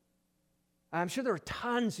 I'm sure there were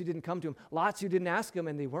tons who didn't come to him, lots who didn't ask him,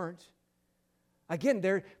 and they weren't. Again,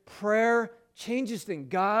 their prayer changes things.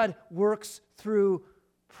 God works through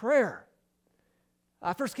prayer.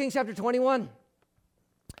 1 Kings chapter 21.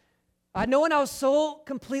 No one else so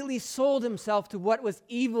completely sold himself to what was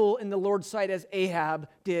evil in the Lord's sight as Ahab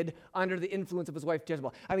did under the influence of his wife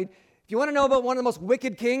Jezebel. I mean, if you want to know about one of the most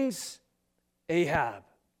wicked kings, Ahab.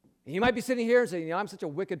 And you might be sitting here and saying, I'm such a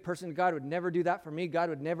wicked person. God would never do that for me. God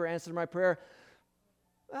would never answer my prayer.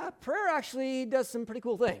 Prayer actually does some pretty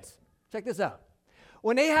cool things. Check this out.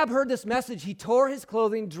 When Ahab heard this message, he tore his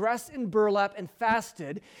clothing, dressed in burlap, and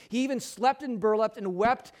fasted. He even slept in burlap and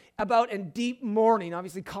wept about in deep mourning,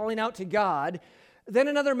 obviously calling out to God. Then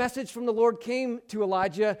another message from the Lord came to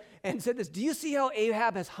Elijah and said this, do you see how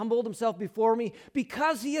Ahab has humbled himself before me?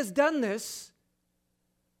 Because he has done this,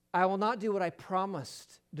 I will not do what I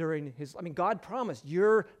promised during his... God promised,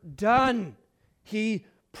 you're done. He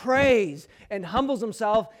prays and humbles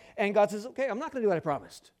himself, and God says, okay, I'm not going to do what I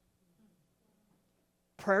promised.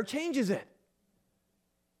 Prayer changes it.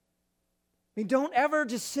 Don't ever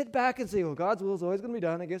just sit back and say, God's will is always going to be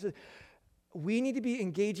done. I guess we need to be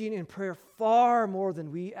engaging in prayer far more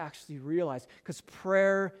than we actually realize because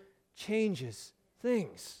prayer changes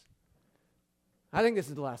things. I think this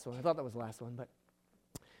is the last one. I thought that was the last one, but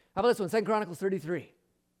how about this one? 2 Chronicles 33.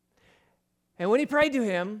 And when he prayed to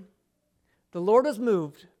him, the Lord was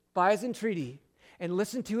moved by his entreaty and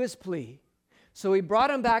listened to his plea. So he brought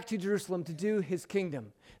him back to Jerusalem to do his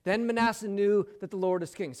kingdom. Then Manasseh knew that the Lord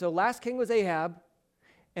is king. So last king was Ahab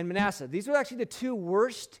and Manasseh. These were actually the two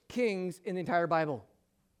worst kings in the entire Bible.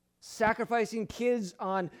 Sacrificing kids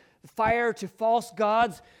on fire to false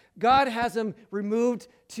gods. God has him removed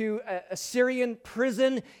to a Syrian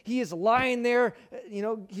prison. He is lying there,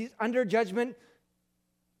 he's under judgment.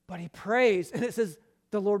 But he prays, and it says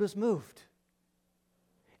the Lord was moved.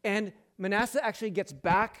 And Manasseh actually gets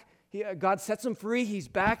back. God sets him free. He's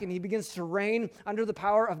back, and he begins to reign under the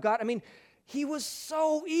power of God. He was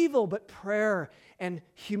so evil, but prayer and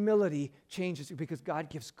humility changes because God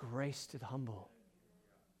gives grace to the humble.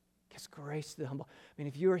 Gives grace to the humble.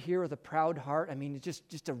 If you're here with a proud heart, it's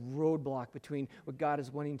just a roadblock between what God is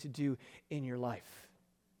wanting to do in your life.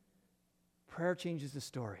 Prayer changes the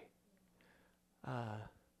story.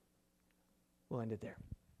 We'll end it there.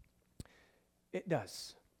 It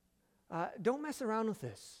does. Don't mess around with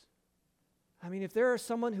this. If there is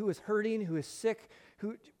someone who is hurting, who is sick,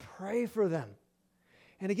 pray for them.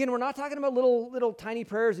 And again, we're not talking about little tiny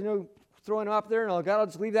prayers, throwing them up there and, God, I'll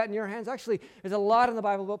just leave that in your hands. Actually, there's a lot in the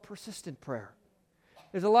Bible about persistent prayer.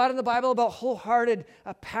 There's a lot in the Bible about wholehearted,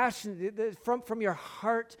 passion, from your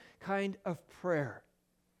heart kind of prayer.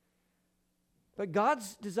 But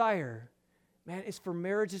God's desire, is for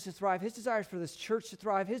marriages to thrive. His desire is for this church to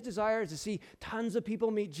thrive. His desire is to see tons of people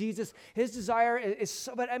meet Jesus. His desire is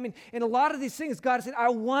so, but in a lot of these things, God said, I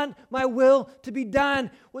want my will to be done.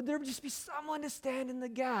 Would there just be someone to stand in the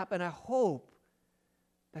gap? And I hope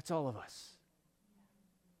that's all of us.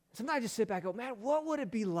 Sometimes I just sit back and go, what would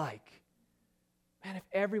it be like, if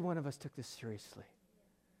every one of us took this seriously?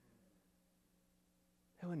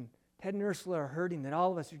 And when Ted and Ursula are hurting, that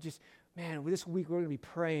all of us are just, this week we're going to be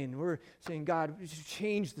praying. We're saying, God,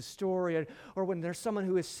 change the story. Or when there's someone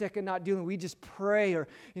who is sick and not doing, we just pray. Or,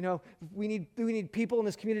 we need people in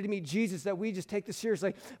this community to meet Jesus, that we just take this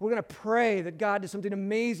seriously. We're going to pray that God does something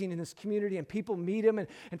amazing in this community and people meet him and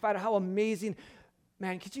find out how amazing.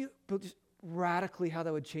 Could you just radically how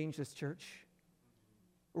that would change this church?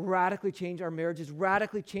 Radically change our marriages,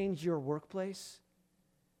 radically change your workplace.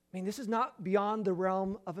 This is not beyond the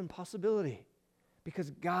realm of impossibility because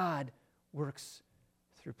God works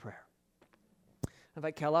through prayer. I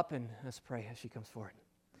invite Kel up and let's pray as she comes forward.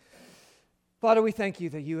 Father, we thank you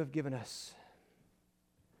that you have given us,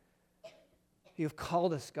 you have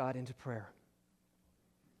called us, God, into prayer.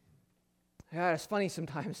 God, it's funny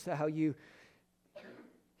sometimes how you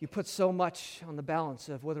put so much on the balance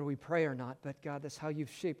of whether we pray or not, but God, that's how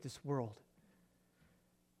you've shaped this world.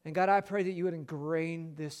 And God, I pray that you would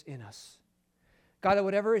ingrain this in us. God, that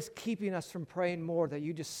whatever is keeping us from praying more, that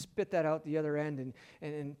you just spit that out the other end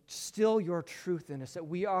and still your truth in us, that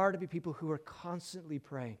we are to be people who are constantly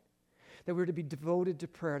praying, that we're to be devoted to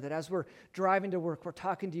prayer, that as we're driving to work, we're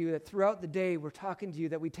talking to you, that throughout the day we're talking to you,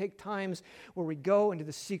 that we take times where we go into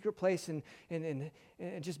the secret place and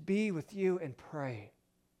just be with you and pray.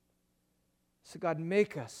 So God,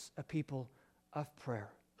 make us a people of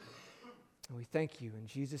prayer. And we thank you in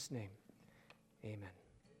Jesus' name. Amen.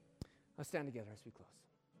 Let's stand together as we close.